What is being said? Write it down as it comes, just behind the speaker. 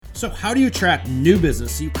So how do you attract new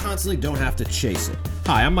business so you constantly don't have to chase it?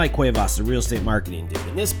 Hi, I'm Mike Cuevas, the Real Estate Marketing Dude,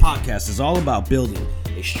 and this podcast is all about building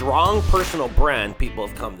a strong personal brand people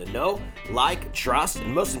have come to know, like, trust,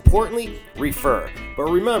 and most importantly, refer.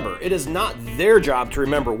 But remember, it is not their job to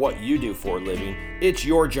remember what you do for a living. It's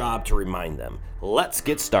your job to remind them. Let's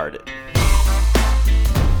get started.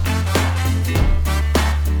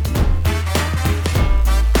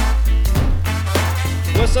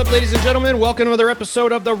 What's up, ladies and gentlemen? Welcome to another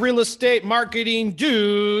episode of the Real Estate Marketing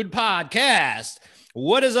Dude podcast.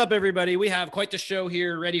 What is up, everybody? We have quite the show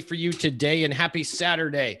here ready for you today, and happy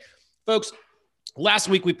Saturday. Folks, last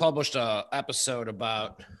week we published an episode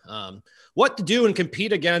about what to do and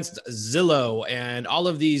compete against Zillow and all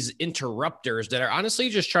of these interrupters that are honestly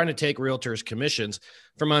just trying to take realtors' commissions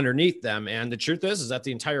from underneath them. And the truth is that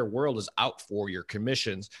the entire world is out for your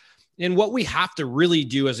commissions. And what we have to really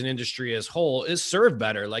do as an industry as a whole is serve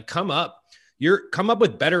better, like come up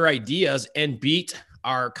with better ideas and beat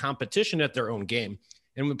our competition at their own game.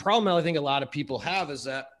 And the problem I think a lot of people have is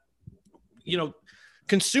that,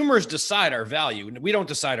 consumers decide our value. We don't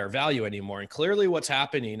decide our value anymore. And clearly what's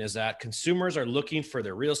happening is that consumers are looking for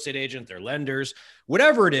their real estate agent, their lenders,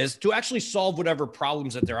 whatever it is, to actually solve whatever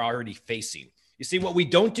problems that they're already facing. You see, what we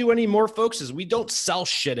don't do anymore, folks, is we don't sell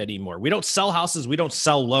shit anymore. We don't sell houses. We don't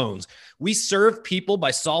sell loans. We serve people by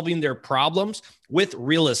solving their problems with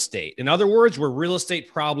real estate. In other words, we're real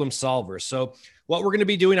estate problem solvers. So what we're going to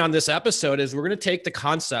be doing on this episode is we're going to take the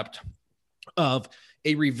concept of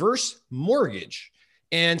a reverse mortgage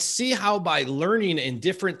and see how by learning in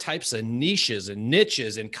different types of niches and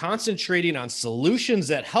niches and concentrating on solutions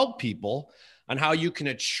that help people on how you can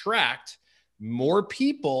attract more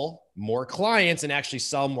people, more clients, and actually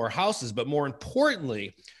sell more houses. But more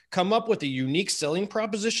importantly, come up with a unique selling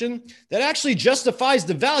proposition that actually justifies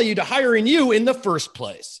the value to hiring you in the first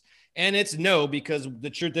place. And it's no, because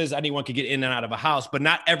the truth is anyone can get in and out of a house, but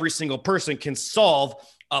not every single person can solve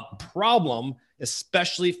a problem,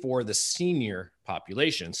 especially for the senior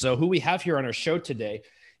population. So who we have here on our show today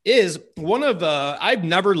is one of I've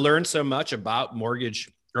never learned so much about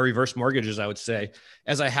mortgage or reverse mortgages, I would say,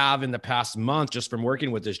 as I have in the past month, just from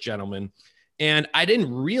working with this gentleman. And I didn't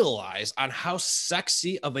realize on how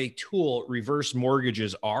sexy of a tool reverse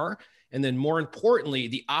mortgages are. And then more importantly,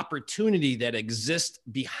 the opportunity that exists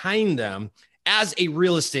behind them as a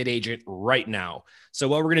real estate agent right now. So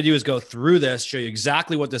what we're going to do is go through this, show you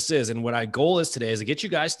exactly what this is. And what our goal is today is to get you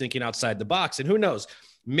guys thinking outside the box. And who knows,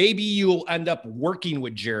 maybe you'll end up working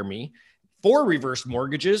with Jeremy for reverse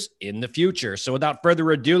mortgages in the future. So without further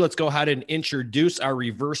ado, let's go ahead and introduce our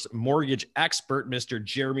reverse mortgage expert, Mr.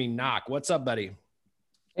 Jeremy Knock. What's up, buddy?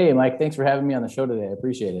 Hey, Mike. Thanks for having me on the show today. I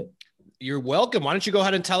appreciate it. You're welcome. Why don't you go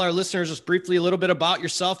ahead and tell our listeners just briefly a little bit about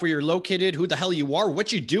yourself, where you're located, who the hell you are,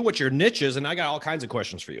 what you do, what your niche is, and I got all kinds of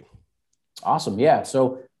questions for you. Awesome. Yeah.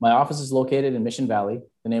 So my office is located in Mission Valley.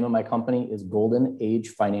 The name of my company is Golden Age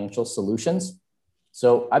Financial Solutions.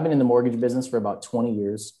 So I've been in the mortgage business for about 20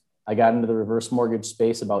 years. I got into the reverse mortgage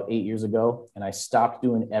space about 8 years ago, and I stopped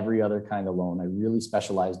doing every other kind of loan. I really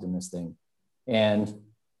specialized in this thing. And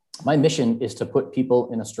my mission is to put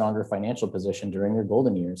people in a stronger financial position during their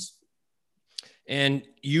golden years. And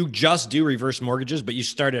you just do reverse mortgages, but you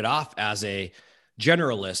started off as a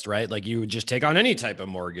generalist, right? Like you would just take on any type of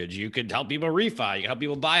mortgage. You could help people refi, you could help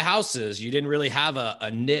people buy houses. You didn't really have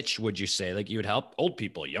a niche, would you say? Like you would help old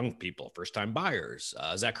people, young people, first-time buyers.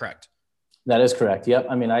 Is that correct? That is correct. Yep.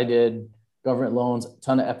 I mean, I did government loans, a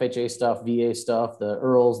ton of FHA stuff, VA stuff, the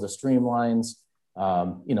IRRRLs, the streamlines.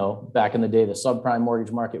 Back in the day, the subprime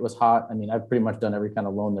mortgage market was hot. I mean, I've pretty much done every kind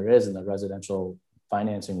of loan there is in the residential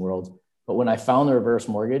financing world. But when I found the reverse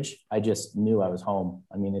mortgage, I just knew I was home.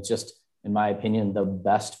 I mean, it's just, in my opinion, the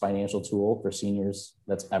best financial tool for seniors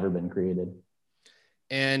that's ever been created.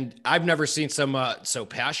 And I've never seen someone so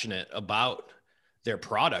passionate about their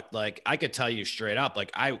product. Like I could tell you straight up,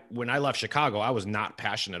 like when I left Chicago, I was not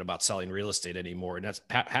passionate about selling real estate anymore. And that's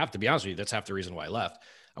to be honest with you, that's half the reason why I left.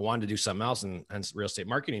 I wanted to do something else, and hence Real Estate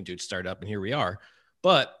Marketing Dude started up, and here we are.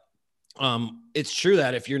 But it's true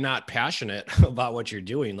that if you're not passionate about what you're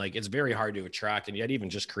doing, like it's very hard to attract and yet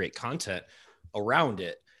even just create content around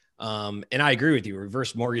it. And I agree with you.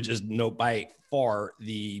 Reverse mortgage is by far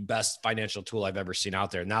the best financial tool I've ever seen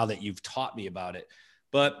out there, now that you've taught me about it.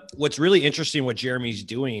 But what's really interesting, what Jeremy's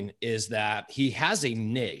doing, is that he has a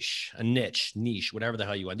niche, whatever the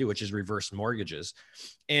hell you want to do, which is reverse mortgages.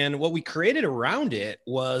 And what we created around it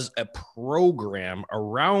was a program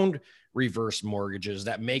around reverse mortgages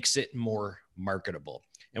that makes it more marketable.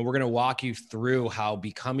 And we're going to walk you through how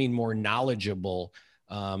becoming more knowledgeable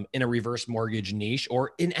in a reverse mortgage niche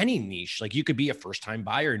or in any niche. Like you could be a first-time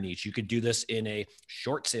buyer niche. You could do this in a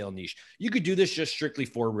short sale niche. You could do this just strictly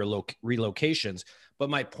for relocations. But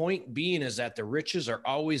my point being is that the riches are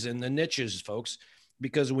always in the niches, folks,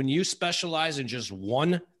 because when you specialize in just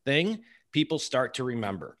one thing, people start to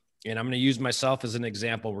remember. And I'm going to use myself as an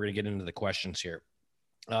example. We're going to get into the questions here.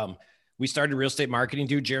 We started real estate marketing,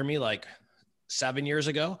 dude, Jeremy, like 7 years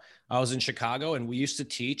ago. I was in Chicago and we used to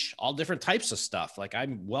teach all different types of stuff. Like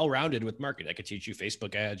I'm well-rounded with marketing. I could teach you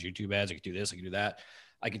Facebook ads, YouTube ads. I could do this. I could do that.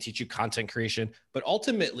 I could teach you content creation. But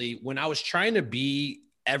ultimately, when I was trying to be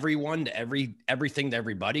everyone to everything to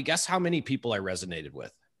everybody, guess how many people I resonated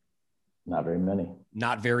with? Not very many.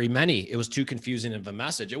 Not very many. It was too confusing of a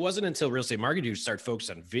message. It wasn't until real estate marketing started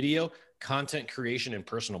focused on video, content creation, and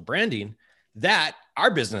personal branding that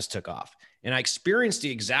our business took off. And I experienced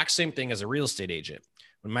the exact same thing as a real estate agent.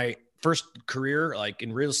 When my first career, like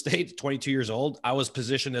in real estate, 22 years old, I was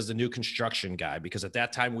positioned as the new construction guy because at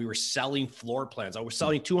that time we were selling floor plans. I was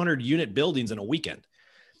selling 200 unit buildings in a weekend.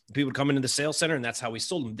 People would come into the sales center and that's how we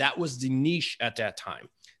sold them. That was the niche at that time.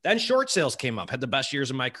 Then short sales came up, had the best years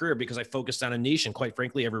of my career because I focused on a niche. And quite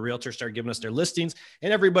frankly, every realtor started giving us their listings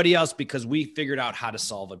and everybody else because we figured out how to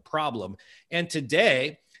solve a problem. And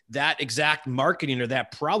today, that exact marketing or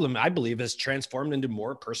that problem, I believe, has transformed into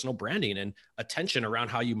more personal branding and attention around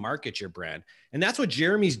how you market your brand. And that's what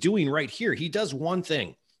Jeremy's doing right here. He does one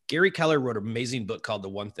thing. Gary Keller wrote an amazing book called The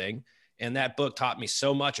One Thing. And that book taught me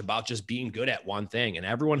so much about just being good at one thing. And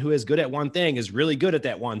everyone who is good at one thing is really good at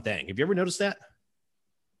that one thing. Have you ever noticed that?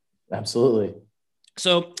 Absolutely.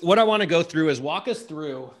 So what I want to go through is walk us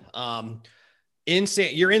through,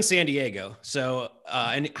 you're in San Diego. So,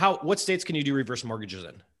 what states can you do reverse mortgages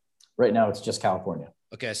in? Right now, it's just California.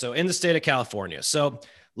 Okay. So in the state of California. So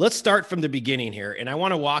let's start from the beginning here. And I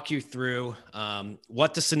want to walk you through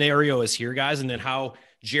what the scenario is here, guys, and then how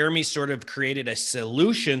Jeremy sort of created a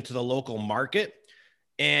solution to the local market.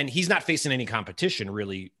 And he's not facing any competition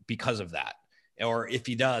really because of that. Or if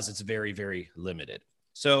he does, it's very, very limited.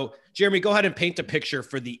 So Jeremy, go ahead and paint a picture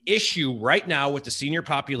for the issue right now with the senior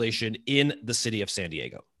population in the city of San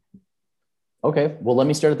Diego. Okay. Well, let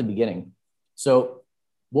me start at the beginning. So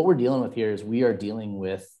what we're dealing with here is we are dealing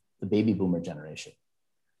with the baby boomer generation,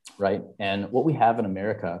 right? And what we have in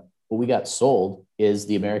America, what we got sold is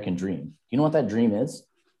the American dream. You know what that dream is?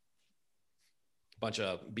 Bunch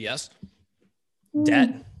of BS.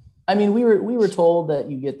 Debt. I mean, we were told that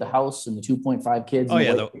you get the house and the 2.5 kids. Oh, and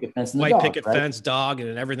yeah, the white picket fence and the white dog, picket right? fence, dog,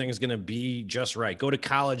 and everything is going to be just right. Go to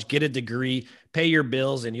college, get a degree, pay your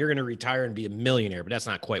bills, and you're going to retire and be a millionaire. But that's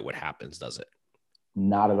not quite what happens, does it?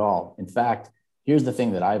 Not at all. In fact, here's the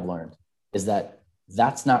thing that I've learned is that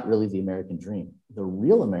that's not really the American dream. The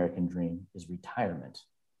real American dream is retirement.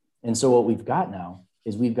 And so what we've got now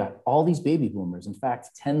is we've got all these baby boomers. In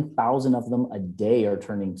fact, 10,000 of them a day are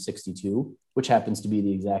turning 62, which happens to be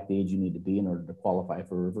the exact age you need to be in order to qualify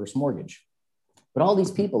for a reverse mortgage. But all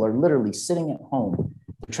these people are literally sitting at home.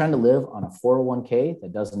 They're trying to live on a 401k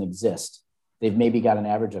that doesn't exist. They've maybe got an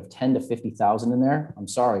average of 10 to 50,000 in there. I'm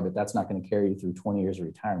sorry, but that's not going to carry you through 20 years of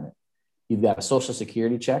retirement. You've got a Social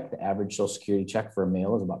Security check. The average Social Security check for a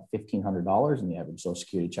male is about $1,500, and the average Social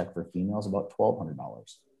Security check for a female is about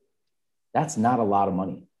 $1,200. That's not a lot of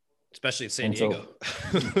money, especially in San Diego.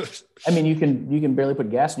 So, I mean, you can barely put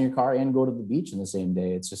gas in your car and go to the beach in the same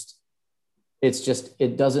day.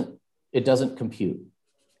 It doesn't compute.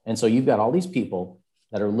 And so you've got all these people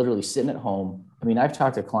that are literally sitting at home. I mean, I've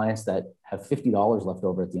talked to clients that have $50 left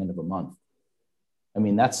over at the end of a month. I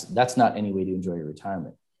mean, that's not any way to enjoy your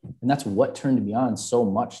retirement. And that's what turned me on so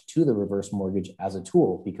much to the reverse mortgage as a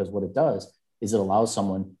tool, because what it does is it allows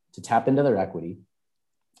someone to tap into their equity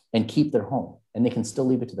and keep their home, and they can still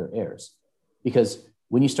leave it to their heirs. Because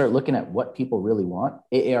when you start looking at what people really want,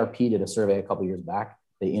 AARP did a survey a couple of years back.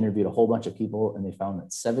 They interviewed a whole bunch of people, and they found that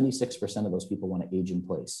 76% of those people want to age in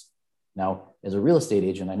place. Now, as a real estate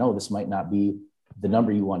agent, I know this might not be the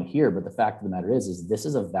number you want to hear, but the fact of the matter is this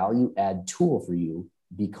is a value add tool for you,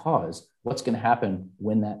 because what's going to happen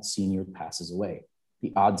when that senior passes away?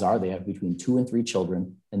 The odds are they have between 2 and 3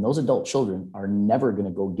 children, and those adult children are never going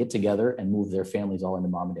to go get together and move their families all into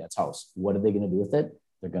mom and dad's house. What are they going to do with it?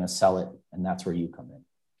 They're going to sell it, and that's where you come in.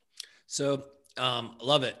 So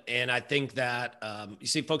love it. And I think that, you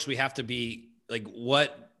see, folks, we have to be like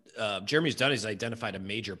what Jeremy's done is identified a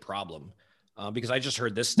major problem because I just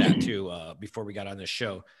heard this stat too before we got on this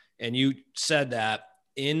show. And you said that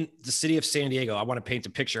in the city of San Diego, I want to paint a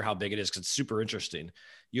picture how big it is because it's super interesting.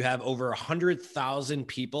 You have over 100,000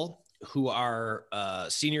 people who are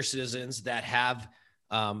senior citizens that have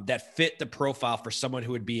that fit the profile for someone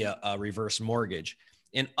who would be a reverse mortgage.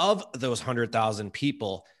 And of those 100,000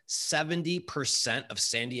 people, 70% of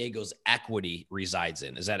San Diego's equity resides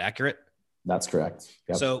in. Is that accurate? That's correct.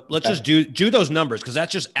 Yep. So let's just do those numbers, because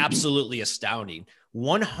that's just absolutely astounding.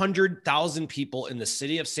 100,000 people in the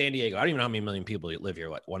city of San Diego. I don't even know how many million people live here.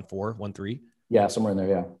 What, 1.4, 1.3? Yeah, somewhere in there.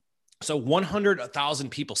 Yeah. So 100,000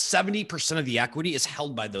 people, 70% of the equity is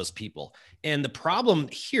held by those people. And the problem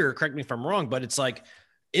here, correct me if I'm wrong, but it's like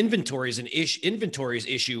inventory is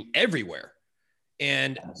issue everywhere.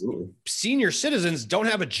 And Absolutely. Senior citizens don't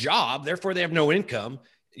have a job, therefore they have no income.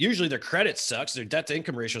 Usually their credit sucks. Their debt to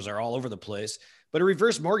income ratios are all over the place. But a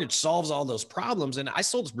reverse mortgage solves all those problems. And I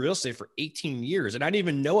sold real estate for 18 years and I didn't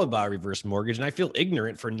even know about a reverse mortgage. And I feel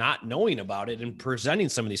ignorant for not knowing about it and presenting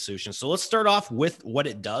some of these solutions. So let's start off with what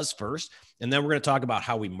it does first. And then we're going to talk about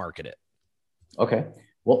how we market it. Okay.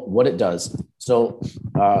 Well, what it does. So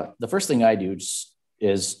the first thing I do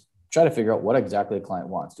is try to figure out what exactly a client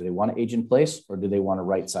wants. Do they want to age in place or do they want to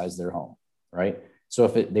right size their home? Right. So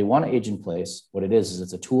if they want to age in place, what it is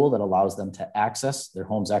it's a tool that allows them to access their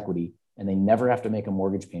home's equity and they never have to make a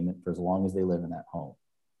mortgage payment for as long as they live in that home.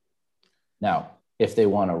 Now, if they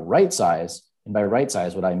want to right size, and by right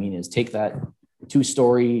size, what I mean is take that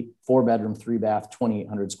 2-story, 4-bedroom, 3-bath,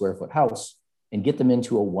 2,800 square foot house and get them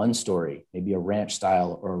into a 1-story, maybe a ranch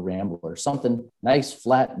style or a Rambler, something nice,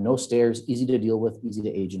 flat, no stairs, easy to deal with, easy to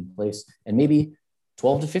age in place, and maybe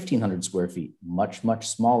 12 to 1,500 square feet, much, much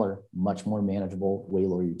smaller, much more manageable, way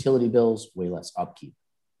lower utility bills, way less upkeep.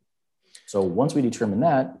 So once we determine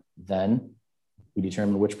that, then we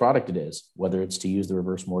determine which product it is, whether it's to use the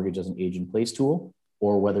reverse mortgage as an age in place tool,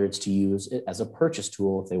 or whether it's to use it as a purchase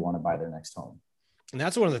tool if they want to buy their next home. And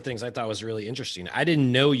that's one of the things I thought was really interesting. I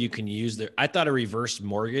didn't know you can use I thought a reverse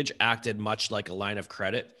mortgage acted much like a line of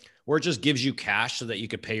credit, where it just gives you cash so that you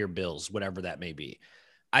could pay your bills, whatever that may be.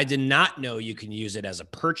 I did not know you can use it as a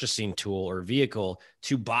purchasing tool or vehicle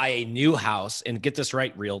to buy a new house, and get this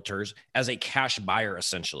right, realtors, as a cash buyer,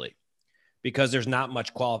 essentially, because there's not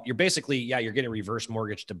much quality. You're basically, you're getting a reverse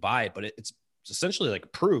mortgage to buy it, but it's essentially like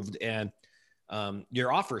approved, and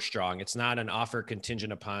your offer is strong. It's not an offer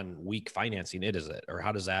contingent upon weak financing, is it? Or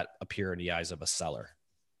how does that appear in the eyes of a seller?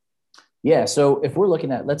 Yeah. So if we're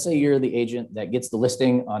looking at, let's say you're the agent that gets the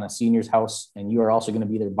listing on a senior's house, and you are also going to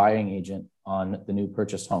be their buying agent on the new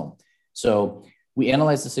purchased home. So we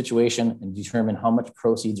analyze the situation and determine how much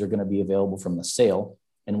proceeds are going to be available from the sale.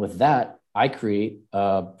 And with that, I create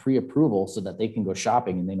a pre-approval so that they can go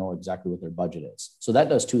shopping and they know exactly what their budget is. So that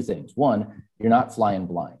does two things. One, you're not flying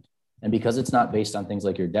blind. And because it's not based on things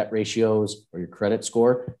like your debt ratios or your credit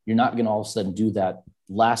score, you're not going to all of a sudden do that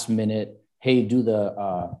last minute, hey, do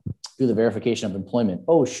the verification of employment.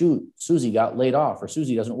 Oh, shoot, Susie got laid off, or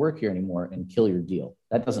Susie doesn't work here anymore, and kill your deal.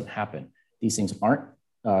 That doesn't happen. These things aren't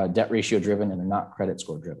debt ratio driven, and they're not credit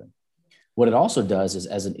score driven. What it also does is,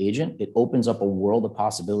 as an agent, it opens up a world of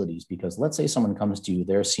possibilities, because let's say someone comes to you,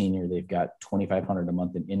 they're a senior, they've got $2,500 a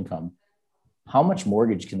month in income. How much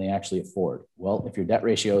mortgage can they actually afford? Well, if your debt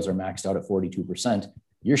ratios are maxed out at 42%,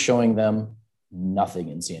 you're showing them nothing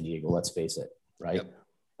in San Diego, let's face it, right? Yep.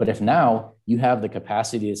 But if now you have the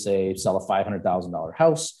capacity to, say, sell a $500,000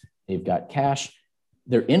 house, they've got cash,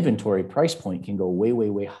 their inventory price point can go way, way,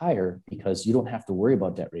 way higher, because you don't have to worry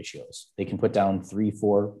about debt ratios. They can put down $300,000,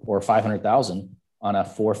 $400,000, or $500,000 on a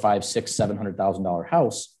 $400,000, $500,000, $600,000, $700,000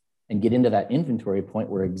 house and get into that inventory point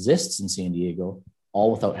where it exists in San Diego,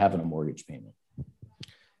 all without having a mortgage payment.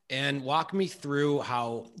 And walk me through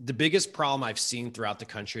how the biggest problem I've seen throughout the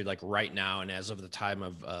country, like right now, and as of the time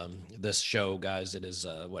of this show, guys, it is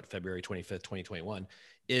February 25th, 2021,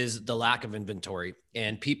 is the lack of inventory.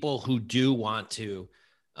 And people who do want to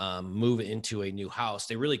move into a new house,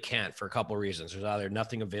 they really can't, for a couple of reasons. There's either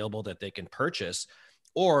nothing available that they can purchase,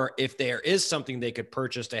 or if there is something they could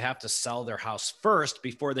purchase, they have to sell their house first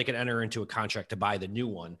before they can enter into a contract to buy the new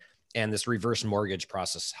one. And this reverse mortgage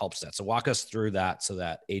process helps that. So walk us through that so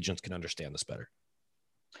that agents can understand this better.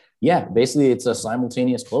 Yeah, basically it's a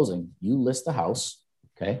simultaneous closing. You list the house,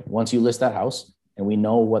 okay? Once you list that house and we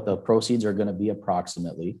know what the proceeds are going to be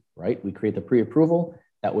approximately, right? We create the pre-approval.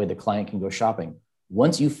 That way the client can go shopping.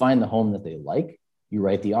 Once you find the home that they like, you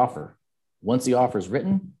write the offer. Once the offer is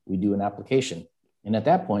written, we do an application. And at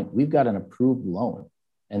that point, we've got an approved loan.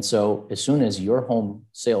 And so as soon as your home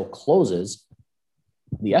sale closes,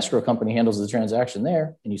 the escrow company handles the transaction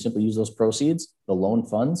there, and you simply use those proceeds, the loan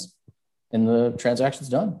funds, and the transaction's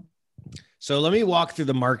done. So let me walk through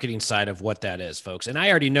the marketing side of what that is, folks. And I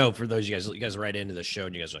already know for those you guys write into the show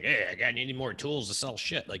and you guys are like, hey, I need more tools to sell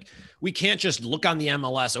shit. Like we can't just look on the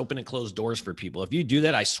MLS, open and close doors for people. If you do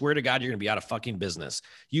that, I swear to God, you're going to be out of fucking business.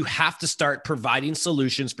 You have to start providing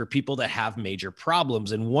solutions for people that have major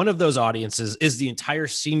problems. And one of those audiences is the entire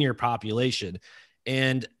senior population.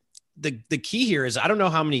 And the key here is I don't know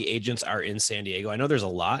how many agents are in San Diego. I know there's a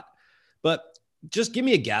lot, but just give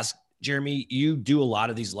me a guess. Jeremy, you do a lot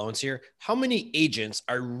of these loans here. How many agents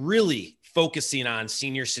are really focusing on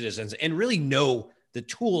senior citizens and really know the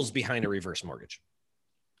tools behind a reverse mortgage?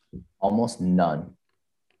 Almost none.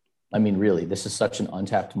 I mean, really, this is such an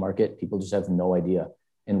untapped market. People just have no idea.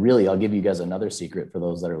 And really, I'll give you guys another secret for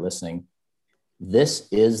those that are listening. This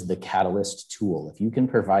is the Catalyst tool. If you can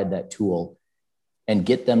provide that tool and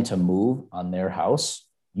get them to move on their house,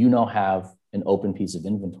 you now have an open piece of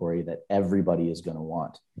inventory that everybody is going to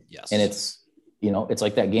want. Yes. And it's, it's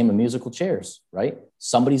like that game of musical chairs, right?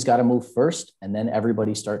 Somebody's got to move first and then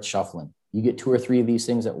everybody starts shuffling. You get 2 or 3 of these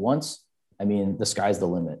things at once. I mean, the sky's the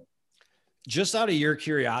limit. Just out of your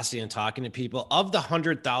curiosity and talking to people, of the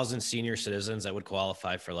 100,000 senior citizens that would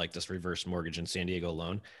qualify for like this reverse mortgage in San Diego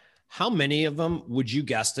loan, how many of them would you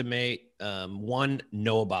guesstimate, one,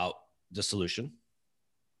 know about the solution?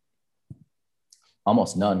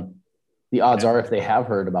 Almost none. The odds are if they have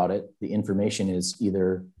heard about it, the information is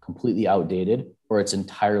either completely outdated or it's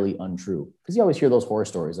entirely untrue. Because you always hear those horror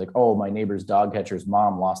stories like, oh, my neighbor's dog catcher's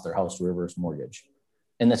mom lost their house to reverse mortgage.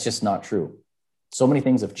 And that's just not true. So many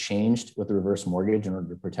things have changed with the reverse mortgage in order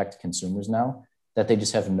to protect consumers now that they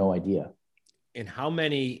just have no idea. And how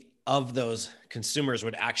many of those consumers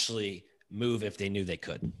would actually move if they knew they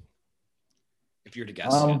could? If you were to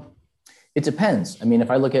guess. It depends. I mean, if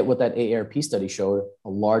I look at what that AARP study showed, a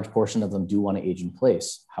large portion of them do want to age in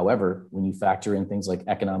place. However, when you factor in things like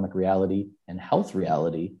economic reality and health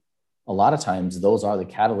reality, a lot of times those are the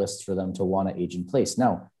catalysts for them to want to age in place.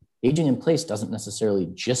 Now, aging in place doesn't necessarily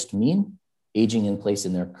just mean aging in place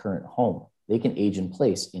in their current home. They can age in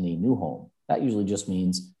place in a new home. That usually just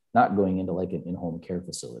means not going into like an in-home care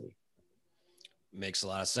facility. Makes a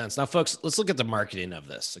lot of sense. Now, folks, let's look at the marketing of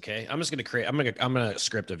this. Okay. I'm going to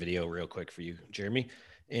script a video real quick for you, Jeremy.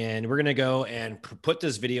 And we're going to go and put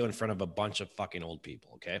this video in front of a bunch of fucking old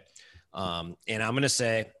people. Okay. And I'm going to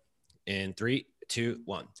say in 3, 2,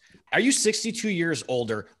 1. Are you 62 years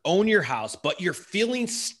older, own your house, but you're feeling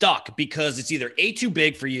stuck because it's either A, too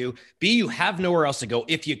big for you, B, you have nowhere else to go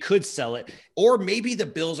if you could sell it, or maybe the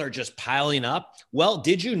bills are just piling up? Well,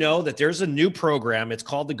 did you know that there's a new program? It's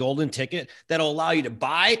called the Golden Ticket that'll allow you to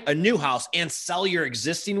buy a new house and sell your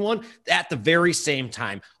existing one at the very same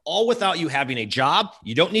time, all without you having a job.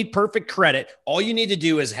 You don't need perfect credit. All you need to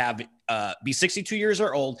do is be 62 years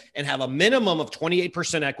or old and have a minimum of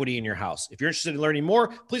 28% equity in your house. If you're interested in learning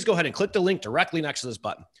more, please go ahead and click the link directly next to this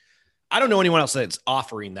button. I don't know anyone else that's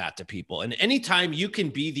offering that to people. And anytime you can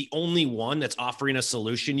be the only one that's offering a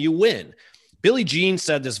solution, you win. Billy Jean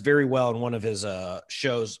said this very well in one of his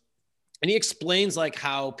shows, and he explains like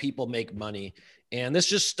how people make money. And this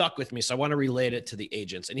just stuck with me. So I want to relate it to the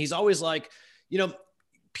agents. And he's always like,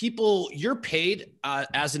 people, you're paid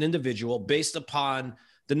as an individual based upon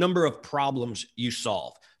the number of problems you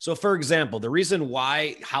solve. So for example, the reason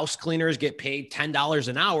why house cleaners get paid $10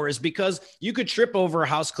 an hour is because you could trip over a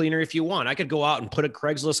house cleaner if you want. I could go out and put a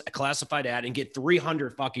Craigslist classified ad and get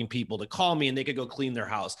 300 fucking people to call me and they could go clean their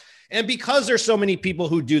house. And because there's so many people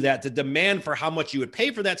who do that, the demand for how much you would pay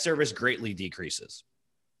for that service greatly decreases.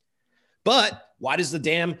 But why does the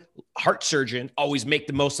damn heart surgeon always make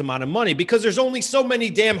the most amount of money? Because there's only so many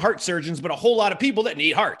damn heart surgeons, but a whole lot of people that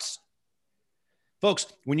need hearts. Folks,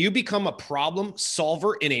 when you become a problem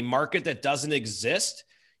solver in a market that doesn't exist,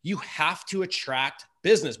 you have to attract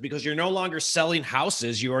business because you're no longer selling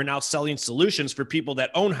houses. You are now selling solutions for people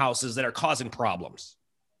that own houses that are causing problems.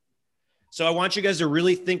 So I want you guys to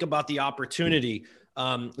really think about the opportunity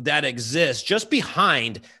that exists just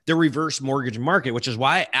behind the reverse mortgage market, which is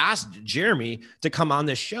why I asked Jeremy to come on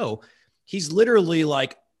this show. He's literally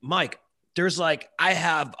like, Mike, there's like, I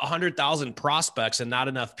have 100,000 prospects and not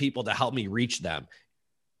enough people to help me reach them.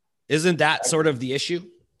 Isn't that sort of the issue?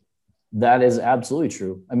 That is absolutely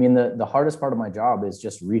true. I mean, the hardest part of my job is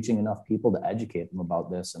just reaching enough people to educate them about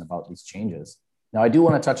this and about these changes. Now, I do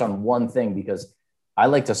want to touch on one thing because I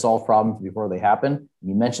like to solve problems before they happen.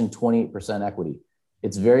 You mentioned 28% equity.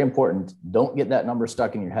 It's very important. Don't get that number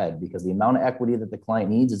stuck in your head because the amount of equity that the client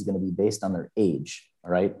needs is going to be based on their age. All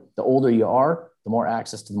right. The older you are, the more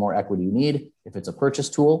access to the more equity you need. If it's a purchase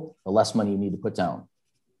tool, the less money you need to put down.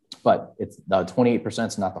 But it's the 28%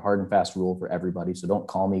 is not the hard and fast rule for everybody. So don't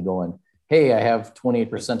call me going, hey, I have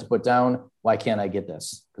 28% to put down. Why can't I get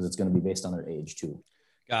this? Because it's going to be based on their age too.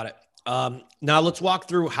 Got it. Now let's walk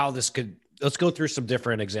through how let's go through some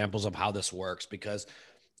different examples of how this works, because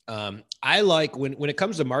I like when it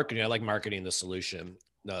comes to marketing, I like marketing the solution,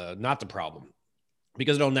 not the problem,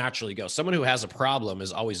 because it'll naturally go. Someone who has a problem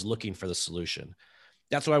is always looking for the solution.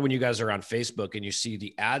 That's why when you guys are on Facebook and you see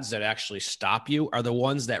the ads that actually stop you are the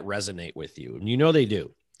ones that resonate with you. And you know they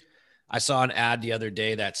do. I saw an ad the other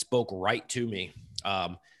day that spoke right to me.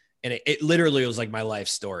 And it literally was like my life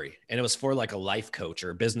story. And it was for like a life coach or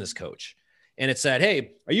a business coach. And it said,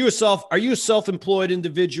 hey, are you a self-employed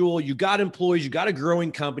individual? You got employees, you got a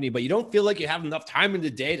growing company, but you don't feel like you have enough time in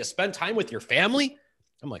the day to spend time with your family?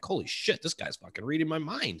 I'm like, holy shit, this guy's fucking reading my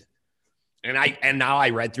mind. And now I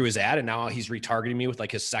read through his ad, and now he's retargeting me with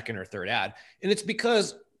like his second or third ad. And it's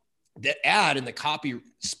because that ad and the copy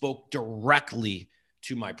spoke directly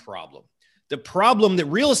to my problem. The problem that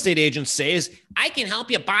real estate agents say is, I can help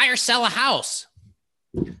you buy or sell a house.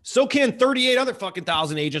 So can 38 other fucking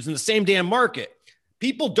thousand agents in the same damn market.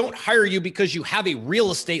 People don't hire you because you have a real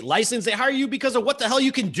estate license. They hire you because of what the hell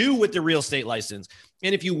you can do with the real estate license.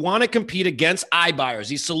 And if you want to compete against iBuyers,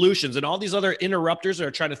 these solutions, and all these other interrupters that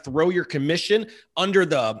are trying to throw your commission under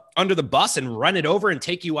the bus and run it over and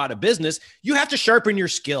take you out of business, you have to sharpen your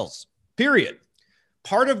skills, period.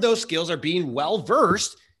 Part of those skills are being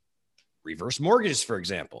well-versed, reverse mortgages, for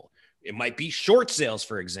example. It might be short sales,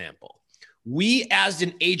 for example. We, as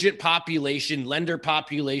an agent population, lender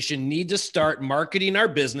population, need to start marketing our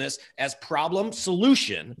business as problem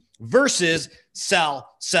solution versus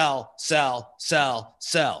sell, sell, sell, sell,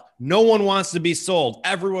 sell. No one wants to be sold.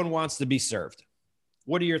 Everyone wants to be served.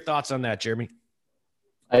 What are your thoughts on that, Jeremy?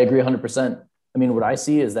 I agree 100%. I mean, what I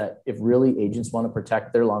see is that if really agents want to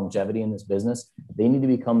protect their longevity in this business, they need to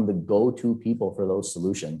become the go-to people for those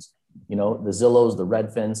solutions. You know, the Zillows, the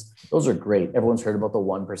Redfins, those are great. Everyone's heard about the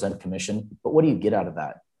 1% commission, but what do you get out of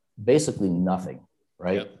that? Basically nothing,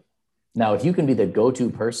 right? Yep. Now, if you can be the go-to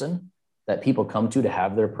person that people come to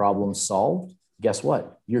have their problems solved, guess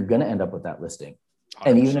what? You're going to end up with that listing. 100%.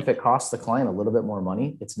 And even if it costs the client a little bit more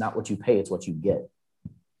money, it's not what you pay, it's what you get.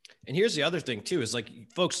 And here's the other thing too, is like,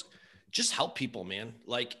 folks, just help people, man.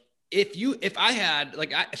 Like if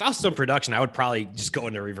I was still in production, I would probably just go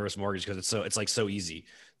into reverse mortgage because it's like so easy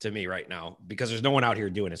to me right now because there's no one out here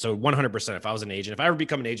doing it. So 100%, if I was an agent, if I ever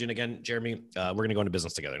become an agent again, Jeremy, we're going to go into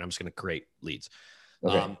business together and I'm just going to create leads.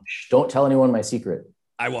 Okay. Don't tell anyone my secret.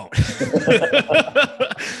 I won't.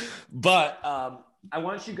 But I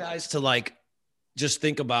want you guys to like, just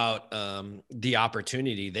think about the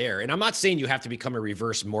opportunity there. And I'm not saying you have to become a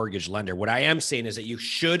reverse mortgage lender. What I am saying is that you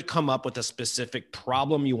should come up with a specific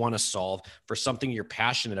problem you want to solve for something you're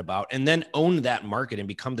passionate about, and then own that market and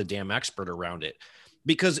become the damn expert around it.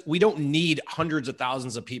 Because we don't need hundreds of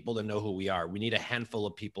thousands of people to know who we are. We need a handful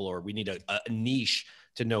of people, or we need a niche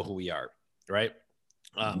to know who we are, right?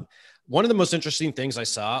 One of the most interesting things I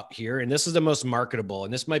saw here, and this is the most marketable,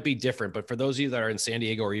 and this might be different, but for those of you that are in San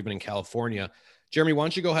Diego or even in California, Jeremy, why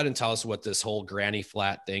don't you go ahead and tell us what this whole granny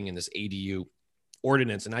flat thing and this ADU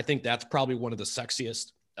ordinance, and I think that's probably one of the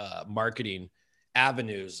sexiest marketing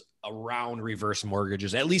avenues around reverse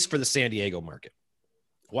mortgages, at least for the San Diego market.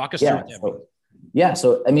 Walk us through it.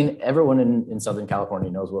 So I mean, everyone in Southern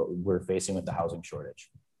California knows what we're facing with the housing shortage.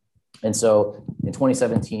 And so in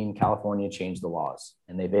 2017, California changed the laws,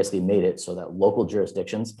 and they basically made it so that local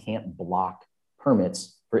jurisdictions can't block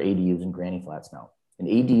permits for ADUs and granny flats now. An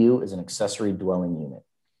ADU is an accessory dwelling unit.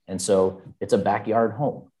 And so it's a backyard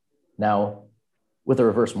home. Now, with a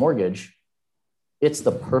reverse mortgage, it's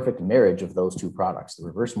the perfect marriage of those two products, the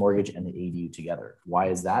reverse mortgage and the ADU together. Why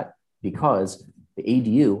is that? Because the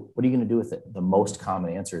ADU, what are you going to do with it? The most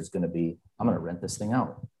common answer is going to be, I'm going to rent this thing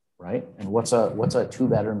out, right? And what's a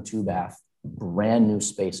 2-bedroom, 2-bath, brand new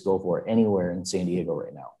space go for anywhere in San Diego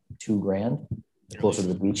right now? $2,000. The closer to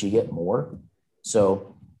the beach you get, more.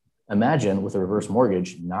 So imagine with a reverse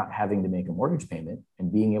mortgage, not having to make a mortgage payment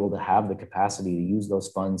and being able to have the capacity to use those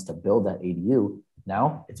funds to build that ADU.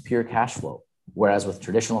 Now it's pure cash flow. Whereas with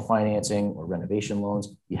traditional financing or renovation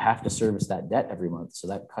loans, you have to service that debt every month. So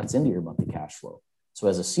that cuts into your monthly cash flow. So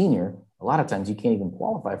as a senior, a lot of times you can't even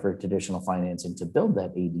qualify for traditional financing to build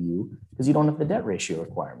that ADU because you don't have the debt ratio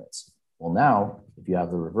requirements. Well, now if you have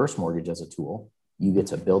the reverse mortgage as a tool, you get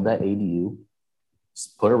to build that ADU,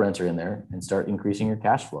 put a renter in there and start increasing your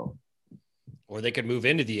cash flow. Or they could move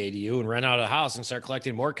into the ADU and rent out a house and start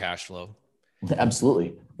collecting more cash flow.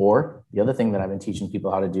 Absolutely. Or the other thing that I've been teaching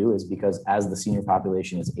people how to do is, because as the senior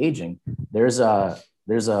population is aging, there's an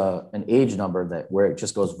age number where it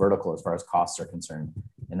just goes vertical as far as costs are concerned.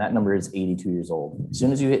 And that number is 82 years old. As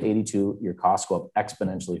soon as you hit 82, your costs go up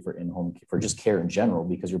exponentially for in-home, for just care in general,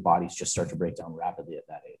 because your bodies just start to break down rapidly at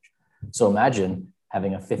that age. So imagine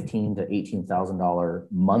having a $15,000 to $18,000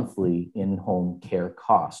 monthly in-home care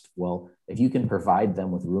cost. Well, if you can provide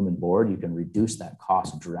them with room and board, you can reduce that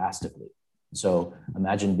cost drastically. So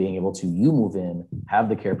imagine being able to, you move in, have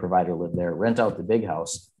the care provider live there, rent out the big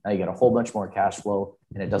house. Now you get a whole bunch more cash flow,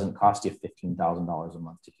 and it doesn't cost you $15,000 a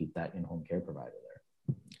month to keep that in-home care provider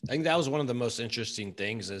there. I think that was one of the most interesting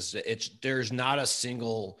things is there's not a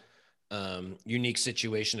single unique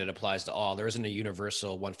situation that applies to all. There isn't a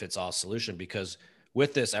universal one fits all solution, because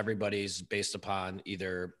with this, everybody's based upon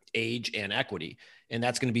either age and equity. And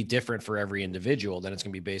that's going to be different for every individual. Then it's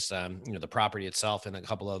going to be based on, the property itself and a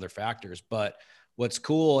couple of other factors. But what's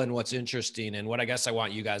cool and what's interesting, and what I guess I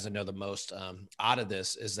want you guys to know the most out of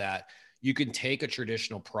this, is that you can take a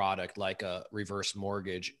traditional product like a reverse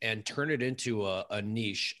mortgage and turn it into a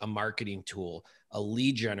niche, a marketing tool, a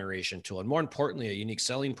lead generation tool, and more importantly, a unique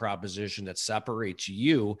selling proposition that separates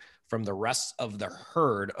you from the rest of the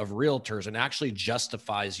herd of realtors and actually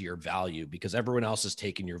justifies your value, because everyone else is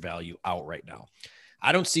taking your value out right now.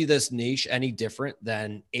 I don't see this niche any different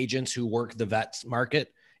than agents who work the vet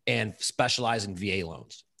market and specialize in VA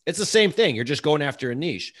loans. It's the same thing. You're just going after a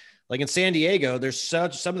niche. Like in San Diego,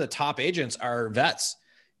 some of the top agents are vets,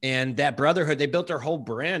 and that brotherhood, they built their whole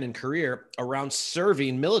brand and career around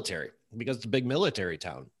serving military, because it's a big military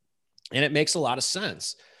town, and it makes a lot of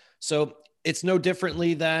sense. So it's no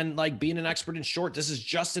differently than like being an expert in short. This is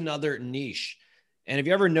just another niche. And if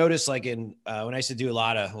you ever notice, like when I used to do a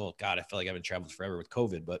lot of, well, God, I feel like I've been traveling forever with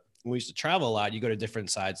COVID, but when we used to travel a lot, you go to different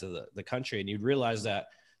sides of the country, and you'd realize that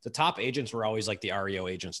the top agents were always like the REO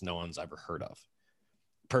agents no one's ever heard of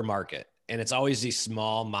per market. And it's always these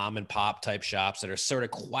small mom and pop type shops that are sort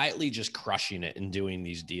of quietly just crushing it and doing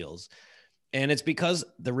these deals. And it's because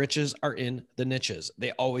the riches are in the niches.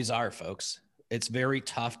 They always are, folks. It's very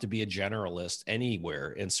tough to be a generalist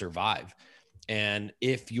anywhere and survive. And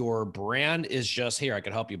if your brand is just, here, I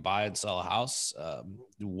can help you buy and sell a house,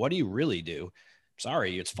 what do you really do?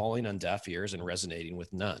 Sorry, it's falling on deaf ears and resonating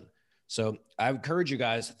with none. So I encourage you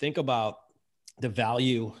guys, think about the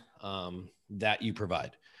value that you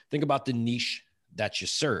provide. Think about the niche that you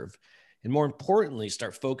serve. And more importantly,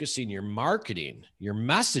 start focusing your marketing, your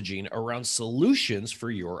messaging around solutions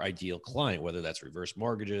for your ideal client, whether that's reverse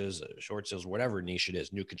mortgages, short sales, whatever niche it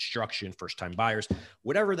is, new construction, first-time buyers,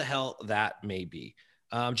 whatever the hell that may be.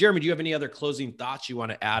 Jeremy, do you have any other closing thoughts you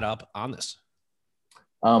want to add up on this?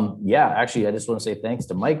 Yeah, actually, I just want to say thanks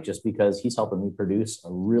to Mike, just because he's helping me produce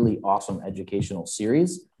a really awesome educational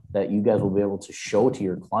series that you guys will be able to show to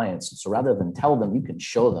your clients. So rather than tell them, you can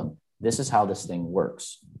show them, this is how this thing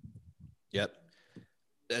works. Yep.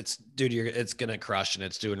 It's going to crush, and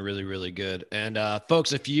it's doing really, really good. And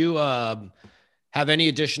folks, if you have any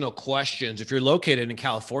additional questions, if you're located in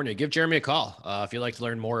California, give Jeremy a call. If you'd like to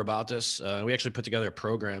learn more about this, we actually put together a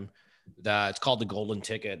program that it's called the Golden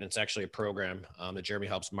Ticket. And it's actually a program that Jeremy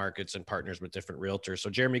helps markets and partners with different realtors. So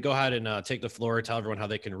Jeremy, go ahead and take the floor, tell everyone how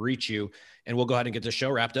they can reach you, and we'll go ahead and get the show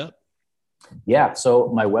wrapped up. Yeah. So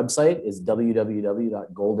my website is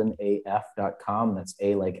www.goldenaf.com. That's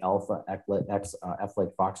A like Alpha, F like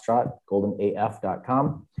Foxtrot,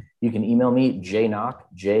 goldenaf.com. You can email me, jknock,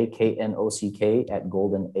 JKNOCK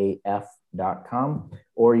 @goldenaf.com,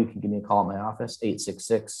 or you can give me a call at my office,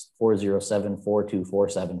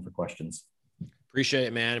 866-407-4247 for questions. Appreciate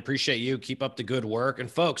it, man. Appreciate you. Keep up the good work. And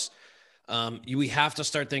folks, we have to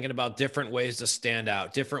start thinking about different ways to stand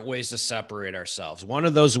out, different ways to separate ourselves. One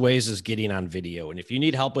of those ways is getting on video. And if you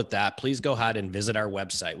need help with that, please go ahead and visit our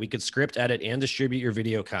website. We could script, edit, and distribute your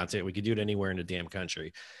video content. We could do it anywhere in the damn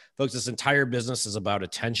country. Folks, this entire business is about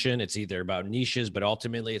attention. It's either about niches, but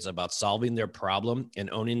ultimately it's about solving their problem and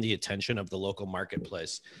owning the attention of the local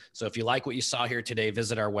marketplace. So if you like what you saw here today,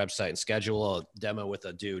 visit our website and schedule a demo with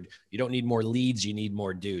a dude. You don't need more leads, you need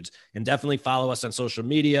more dudes. And definitely follow us on social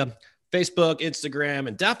media, Facebook, Instagram,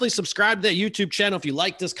 and definitely subscribe to that YouTube channel if you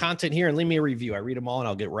like this content here, and leave me a review. I read them all and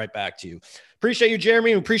I'll get right back to you. Appreciate you,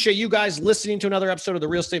 Jeremy. Appreciate you guys listening to another episode of the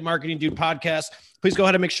Real Estate Marketing Dude podcast. Please go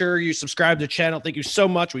ahead and make sure you subscribe to the channel. Thank you so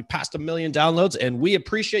much. We passed 1 million downloads, and we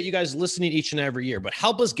appreciate you guys listening each and every year, but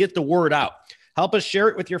help us get the word out. Help us share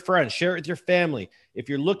it with your friends, share it with your family. If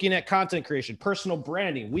you're looking at content creation, personal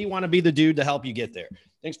branding, we want to be the dude to help you get there.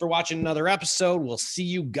 Thanks for watching another episode. We'll see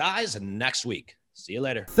you guys next week. See you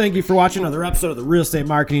later. Thank you for watching another episode of the Real Estate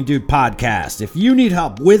Marketing Dude podcast. If you need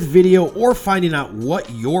help with video or finding out what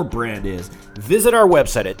your brand is, visit our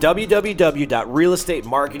website at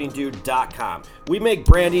www.realestatemarketingdude.com. We make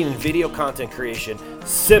branding and video content creation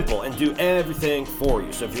simple and do everything for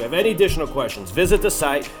you. So if you have any additional questions, visit the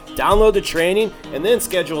site, download the training, and then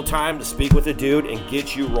schedule time to speak with a dude and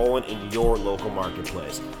get you rolling in your local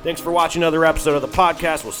marketplace. Thanks for watching another episode of the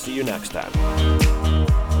podcast. We'll see you next time.